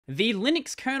the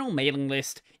Linux kernel mailing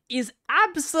list is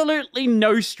absolutely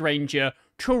no stranger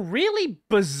to really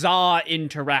bizarre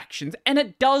interactions, and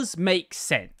it does make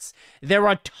sense. There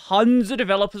are tons of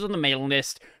developers on the mailing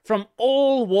list from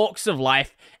all walks of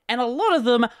life, and a lot of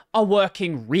them are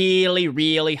working really,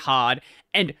 really hard,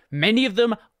 and many of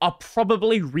them are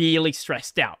probably really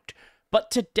stressed out. But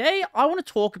today, I want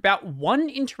to talk about one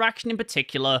interaction in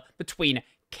particular between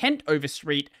Kent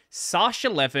Overstreet,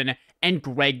 Sasha11, and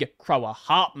Greg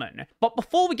kroah-hartman. But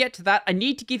before we get to that, I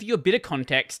need to give you a bit of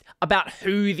context about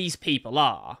who these people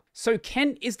are. So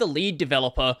Kent is the lead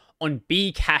developer on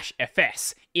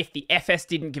Bcache-FS. If the FS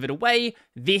didn't give it away,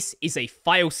 this is a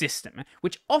file system,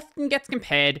 which often gets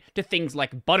compared to things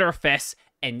like Btrfs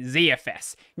and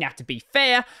ZFS. Now, to be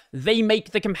fair, they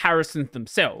make the comparisons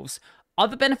themselves.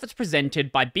 Other benefits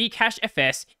presented by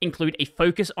Bcache-FS include a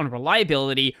focus on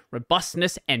reliability,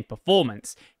 robustness, and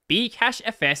performance.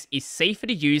 Bcache-FS is safer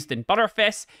to use than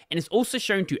Btrfs and is also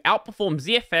shown to outperform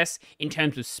ZFS in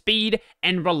terms of speed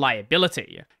and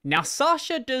reliability. Now,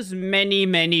 Sasha does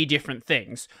many different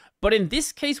things, but in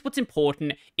this case what's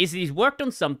important is that he's worked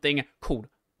on something called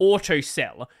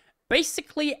AutoCell.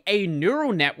 Basically a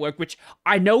neural network, which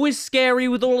I know is scary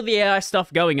with all of the AI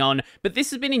stuff going on, but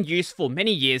this has been in use for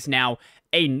many years now.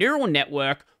 A neural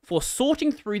network for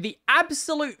sorting through the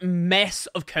absolute mess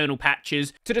of kernel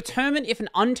patches to determine if an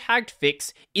untagged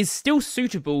fix is still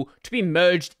suitable to be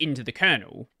merged into the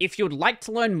kernel. If you'd like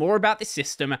to learn more about this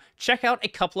system, check out a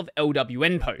couple of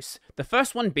LWN posts. The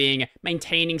first one being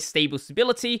maintaining stable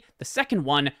stability, the second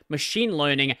one, machine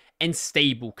learning and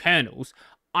stable kernels.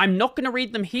 I'm not going to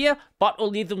read them here, but I'll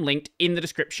leave them linked in the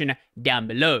description down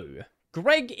below.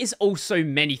 Greg is also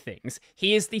many things.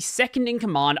 He is the second in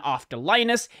command after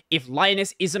Linus. If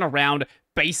Linus isn't around,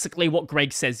 basically what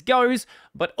Greg says goes,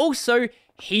 but also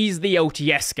he's the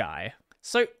LTS guy.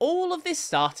 So all of this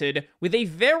started with a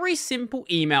very simple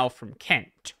email from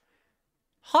Kent.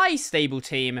 Hi stable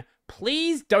team,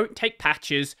 please don't take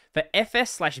patches for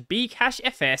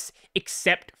FS/Bcache-FS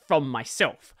except from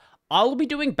myself. I'll be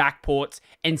doing backports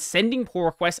and sending pull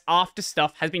requests after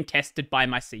stuff has been tested by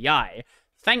my CI.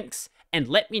 Thanks, and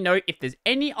let me know if there's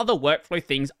any other workflow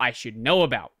things I should know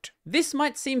about. This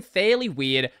might seem fairly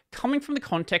weird coming from the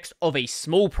context of a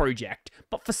small project,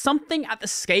 but for something at the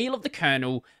scale of the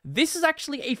kernel, this is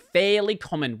actually a fairly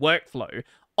common workflow.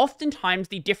 Oftentimes,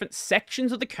 the different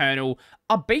sections of the kernel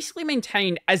are basically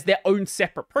maintained as their own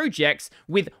separate projects,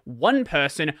 with one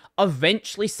person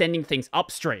eventually sending things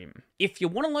upstream. If you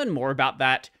want to learn more about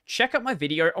that, check out my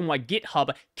video on why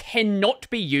GitHub cannot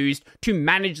be used to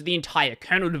manage the entire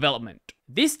kernel development.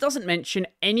 This doesn't mention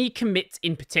any commits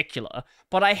in particular,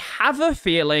 but I have a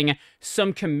feeling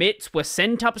some commits were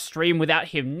sent upstream without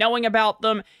him knowing about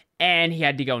them, and he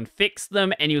had to go and fix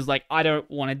them, and he was like, I don't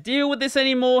want to deal with this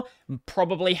anymore.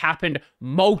 Probably happened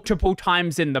multiple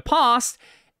times in the past,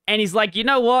 and he's like, you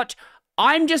know what?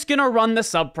 I'm just gonna run the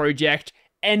sub-project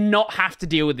and not have to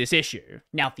deal with this issue.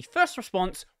 Now, the first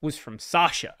response was from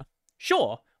Sasha.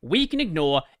 Sure, we can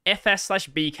ignore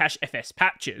FS/Bcache-FS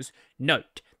patches.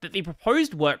 Note that the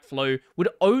proposed workflow would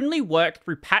only work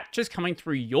through patches coming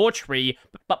through your tree,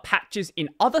 but patches in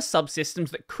other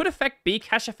subsystems that could affect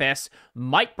Bcache-FS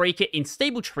might break it in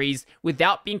stable trees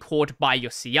without being caught by your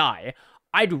CI.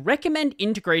 I'd recommend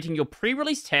integrating your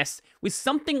pre-release tests with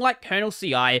something like Kernel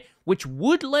CI, which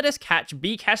would let us catch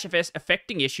Bcache-FS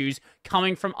affecting issues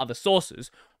coming from other sources.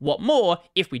 What more,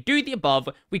 if we do the above,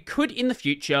 we could in the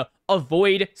future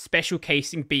avoid special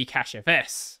casing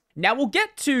Bcache-FS. Now we'll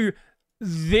get to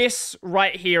this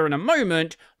right here in a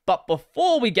moment, but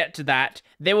before we get to that,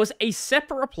 there was a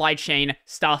separate reply chain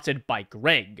started by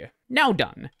Greg. Now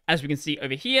done. As we can see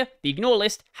over here, the ignore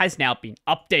list has now been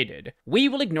updated. We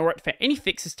will ignore it for any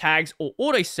fixes tags or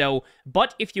AutoCell,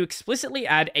 but if you explicitly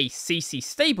add a CC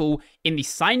stable in the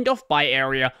signed off by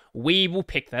area, we will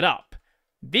pick that up.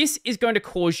 This is going to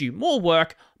cause you more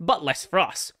work, but less for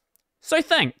us. So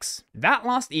thanks. That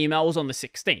last email was on the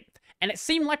 16th, and it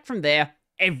seemed like from there,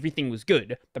 everything was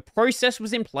good. The process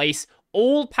was in place.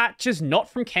 All patches not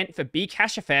from Kent for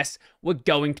Bcache-FS were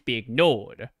going to be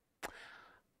ignored.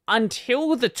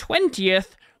 Until the 20th,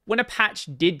 when a patch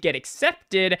did get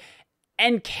accepted,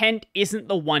 and Kent isn't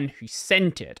the one who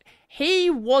sent it.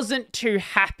 He wasn't too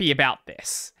happy about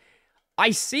this. I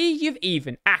see you've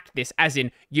even acted this, as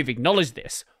in, you've acknowledged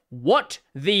this. What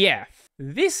the F?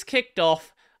 This kicked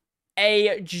off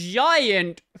a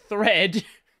giant thread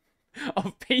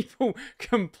of people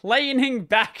complaining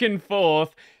back and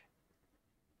forth.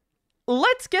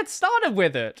 Let's get started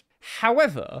with it.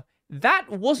 However, that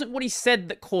wasn't what he said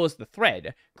that caused the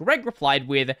thread. Greg replied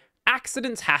with,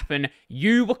 accidents happen,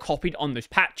 you were copied on those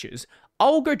patches.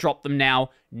 I'll go drop them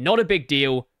now. Not a big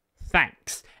deal.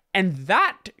 Thanks. And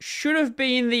that should have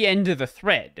been the end of the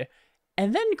thread.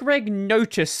 And then Greg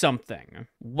noticed something.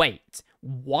 Wait,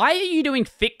 why are you doing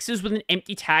fixes with an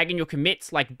empty tag in your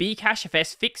commits like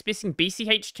bcachefs fix missing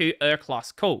bch2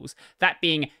 class calls? That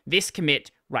being this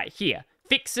commit right here.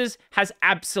 Fixes has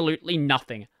absolutely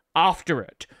nothing after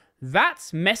it.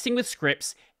 That's messing with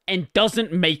scripts and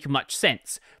doesn't make much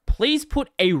sense. Please put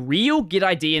a real git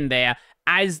ID in there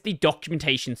as the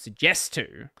documentation suggests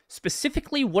to.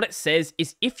 Specifically, what it says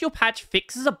is if your patch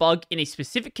fixes a bug in a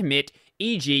specific commit,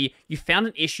 e.g. you found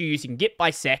an issue using git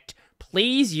bisect,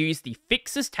 please use the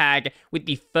fixes tag with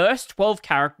the first 12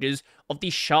 characters of the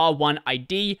SHA-1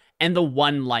 ID and the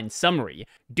one-line summary.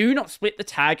 Do not split the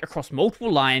tag across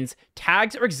multiple lines.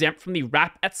 Tags are exempt from the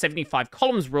wrap at 75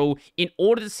 columns rule in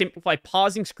order to simplify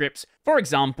parsing scripts. For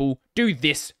example, do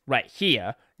this right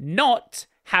here. Not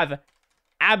have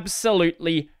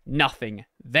absolutely nothing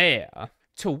there.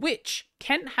 To which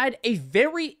Kent had a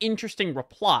very interesting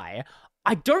reply.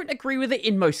 I don't agree with it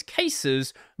in most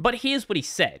cases, but here's what he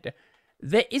said.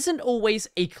 There isn't always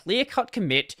a clear-cut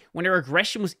commit. When a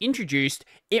regression was introduced,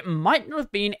 it might not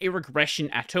have been a regression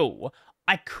at all.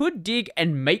 I could dig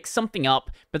and make something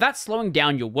up, but that's slowing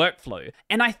down your workflow.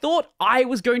 And I thought I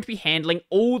was going to be handling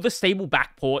all the stable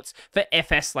backports for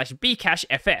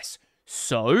fs/bcachefs.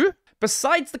 So,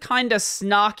 besides the kinda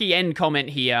snarky end comment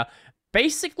here,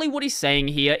 basically what he's saying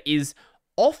here is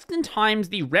oftentimes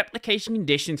the replication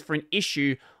conditions for an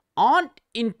issue aren't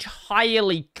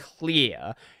entirely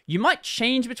clear. You might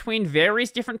change between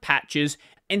various different patches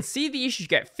and see the issue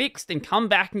get fixed and come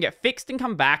back and get fixed and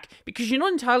come back because you're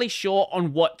not entirely sure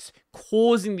on what's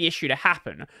causing the issue to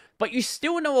happen, but you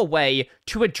still know a way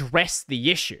to address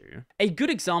the issue. A good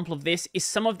example of this is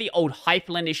some of the old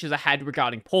Hyperland issues I had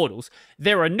regarding portals.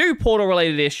 There are new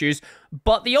portal-related issues,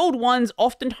 but the old ones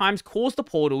oftentimes cause the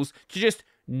portals to just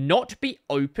not be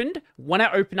opened when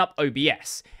I open up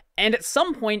OBS. And at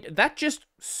some point, that just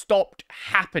stopped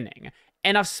happening.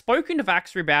 And I've spoken to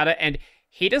Vaxry about it, and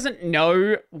he doesn't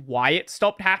know why it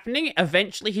stopped happening.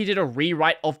 Eventually, he did a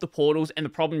rewrite of the portals, and the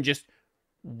problem just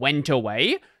went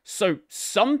away. So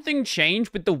something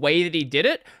changed with the way that he did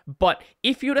it. But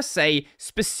if you were to say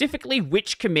specifically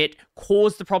which commit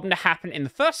caused the problem to happen in the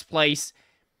first place,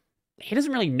 he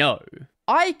doesn't really know.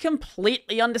 I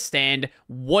completely understand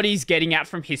what he's getting at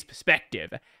from his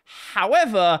perspective.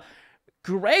 However,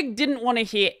 Greg didn't want to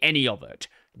hear any of it.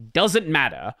 Doesn't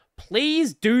matter.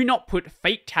 Please do not put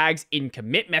fake tags in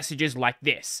commit messages like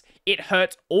this. It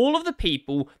hurts all of the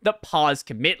people that parse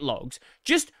commit logs.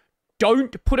 Just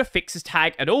don't put a fixes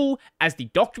tag at all, as the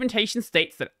documentation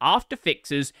states that after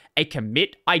fixes, a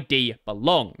commit ID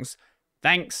belongs.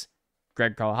 Thanks,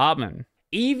 Greg kroah-hartman.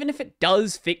 Even if it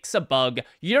does fix a bug,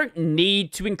 you don't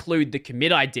need to include the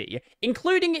commit ID.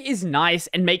 Including it is nice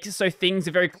and makes it so things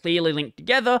are very clearly linked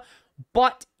together,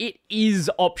 but it is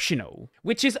optional,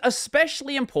 which is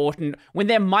especially important when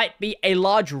there might be a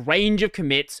large range of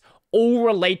commits all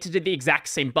related to the exact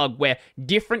same bug, where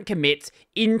different commits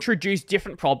introduce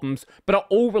different problems, but are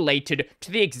all related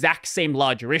to the exact same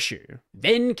larger issue.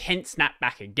 Then Kent snapped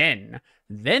back again.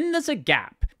 Then there's a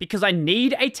gap, because I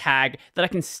need a tag that I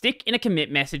can stick in a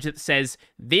commit message that says,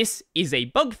 this is a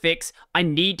bug fix, I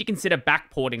need to consider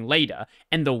backporting later,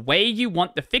 and the way you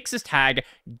want the fixes tag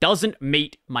doesn't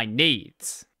meet my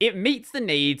needs. It meets the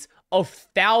needs of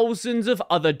thousands of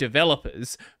other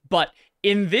developers, but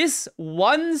in this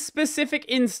one specific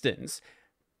instance,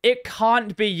 it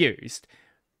can't be used.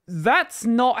 That's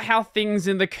not how things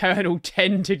in the kernel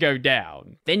tend to go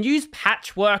down. Then use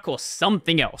patchwork or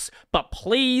something else, but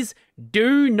please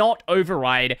do not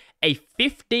override a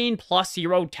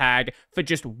 15-plus-year-old tag for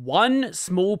just one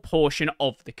small portion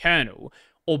of the kernel.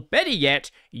 Or better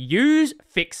yet, use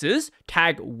fixes,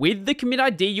 tag with the commit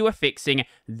ID you are fixing.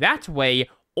 That way,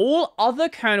 all other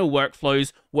kernel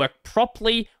workflows work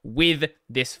properly with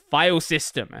this file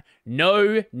system.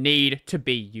 No need to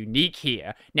be unique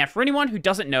here. Now, for anyone who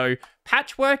doesn't know,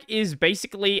 Patchwork is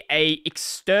basically a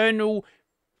external,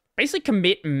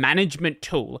 commit management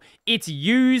tool. It's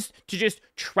used to just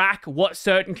track what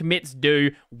certain commits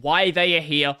do, why they are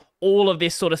here, all of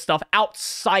this sort of stuff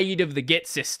outside of the Git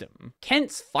system.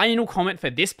 Kent's final comment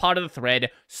for this part of the thread: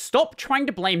 stop trying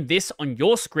to blame this on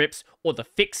your scripts or the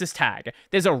fixes tag.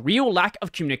 There's a real lack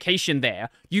of communication there.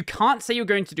 You can't say you're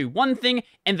going to do one thing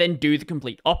and then do the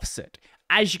complete opposite.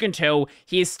 As you can tell,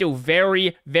 he is still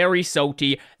very, very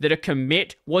salty that a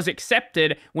commit was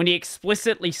accepted when he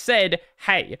explicitly said,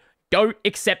 hey, don't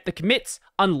accept the commits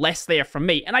unless they are from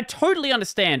me. And I totally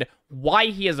understand why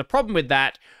he has a problem with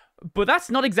that, But that's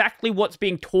not exactly what's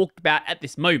being talked about at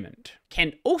this moment.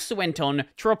 Ken also went on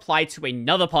to reply to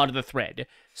another part of the thread.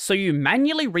 So you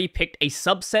manually repicked a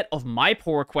subset of my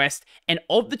pull request, and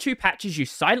of the 2 patches you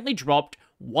silently dropped,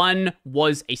 one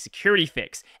was a security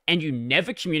fix, and you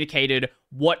never communicated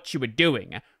what you were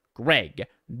doing. Greg,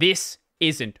 this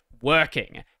isn't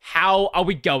working. How are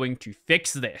we going to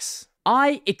fix this?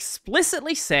 I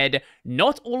explicitly said,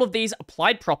 not all of these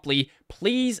applied properly,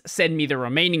 please send me the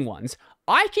remaining ones.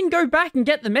 I can go back and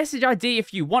get the message ID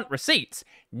if you want receipts.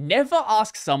 Never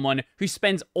ask someone who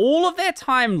spends all of their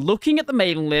time looking at the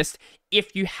mailing list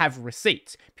if you have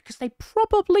receipts, because they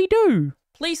probably do.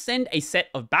 Please send a set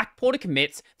of backporter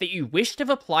commits that you wish to have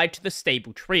applied to the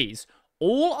stable trees.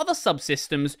 All other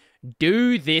subsystems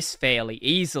do this fairly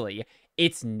easily.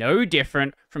 It's no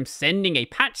different from sending a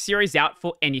patch series out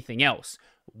for anything else.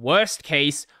 Worst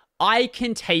case, I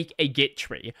can take a Git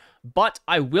tree, but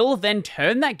I will then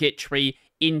turn that Git tree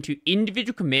into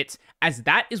individual commits, as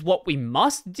that is what we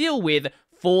must deal with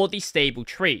for the stable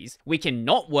trees. We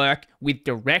cannot work with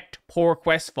direct pull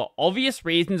requests for obvious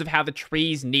reasons of how the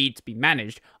trees need to be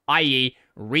managed, i.e.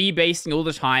 rebasing all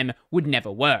the time would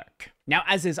never work. Now,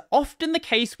 as is often the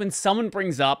case when someone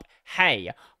brings up, hey,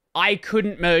 I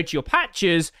couldn't merge your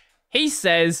patches, he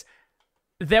says,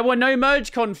 there were no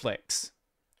merge conflicts.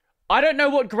 I don't know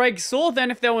what Greg saw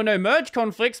then if there were no merge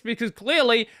conflicts, because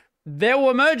clearly there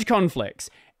were merge conflicts.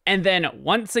 And then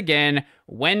once again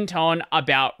went on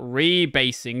about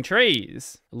rebasing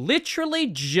trees. Literally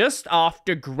just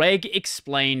after Greg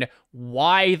explained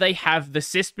why they have the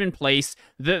system in place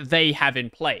that they have in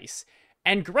place.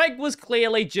 And Greg was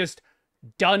clearly just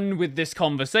done with this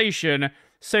conversation,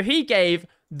 so he gave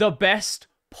the best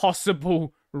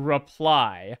possible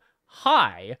reply.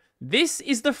 Hi, this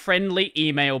is the friendly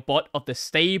email bot of the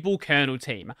stable kernel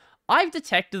team. I've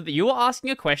detected that you are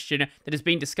asking a question that has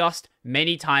been discussed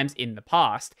many times in the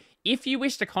past. If you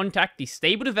wish to contact the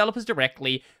stable developers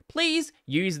directly, please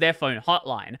use their phone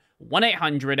hotline,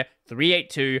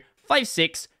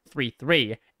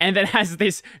 1-800-382-5633, and then has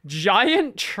this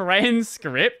giant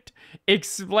transcript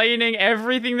explaining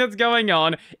everything that's going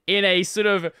on in a sort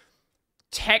of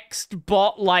text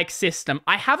bot-like system.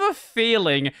 I have a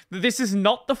feeling that this is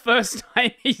not the first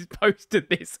time he's posted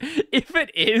this. If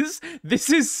it is, this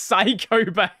is psycho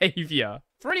behavior.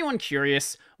 For anyone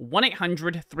curious,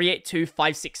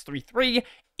 1-800-382-5633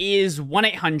 is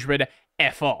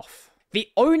 1-800-F-OFF. The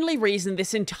only reason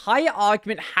this entire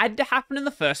argument had to happen in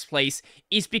the first place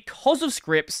is because of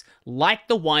scripts like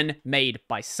the one made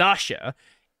by Sasha.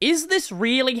 Is this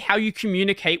really how you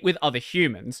communicate with other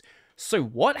humans? So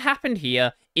what happened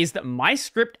here is that my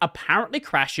script apparently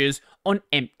crashes on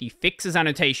empty fixes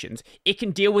annotations. It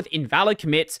can deal with invalid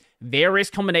commits,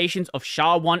 various combinations of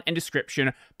SHA-1 and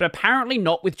description, but apparently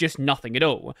not with just nothing at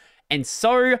all. And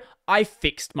so I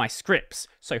fixed my scripts.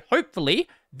 So hopefully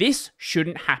this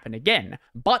shouldn't happen again.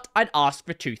 But I'd ask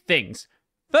for 2 things.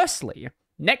 Firstly,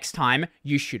 next time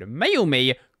you should mail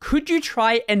me, could you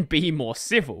try and be more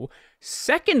civil?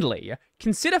 Secondly,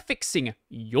 consider fixing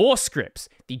your scripts.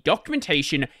 The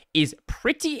documentation is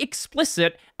pretty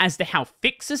explicit as to how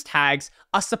fixes tags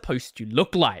are supposed to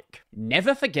look like.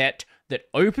 Never forget that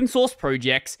open source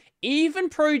projects, even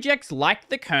projects like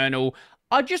the kernel,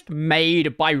 are just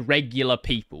made by regular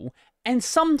people. And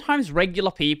sometimes regular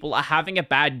people are having a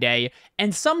bad day,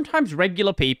 and sometimes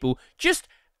regular people just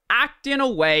act in a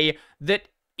way that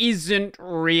isn't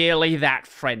really that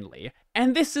friendly.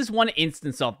 And this is one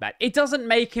instance of that. It doesn't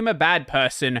make him a bad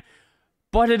person,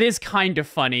 but it is kind of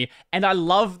funny, and I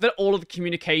love that all of the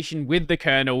communication with the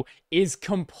kernel is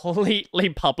completely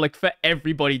public for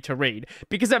everybody to read,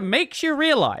 because it makes you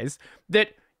realize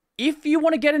that if you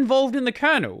want to get involved in the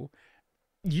kernel,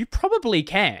 you probably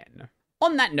can.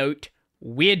 On that note,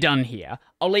 we're done here.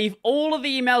 I'll leave all of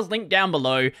the emails linked down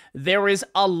below. There is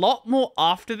a lot more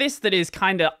after this that is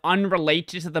kind of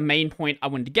unrelated to the main point I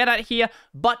wanted to get at here,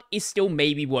 but is still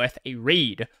maybe worth a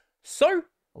read. So,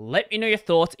 let me know your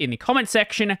thoughts in the comment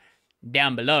section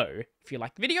down below. If you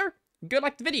like the video, go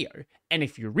like the video. And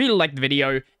if you really like the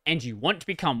video and you want to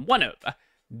become one of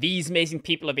these amazing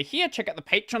people over here, check out the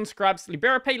Patreon subscribes to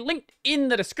LiberaPay linked in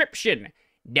the description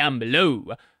down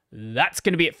below. That's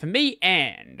going to be it for me,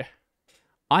 and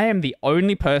I am the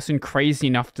only person crazy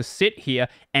enough to sit here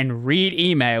and read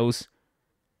emails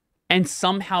and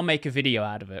somehow make a video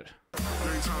out of it.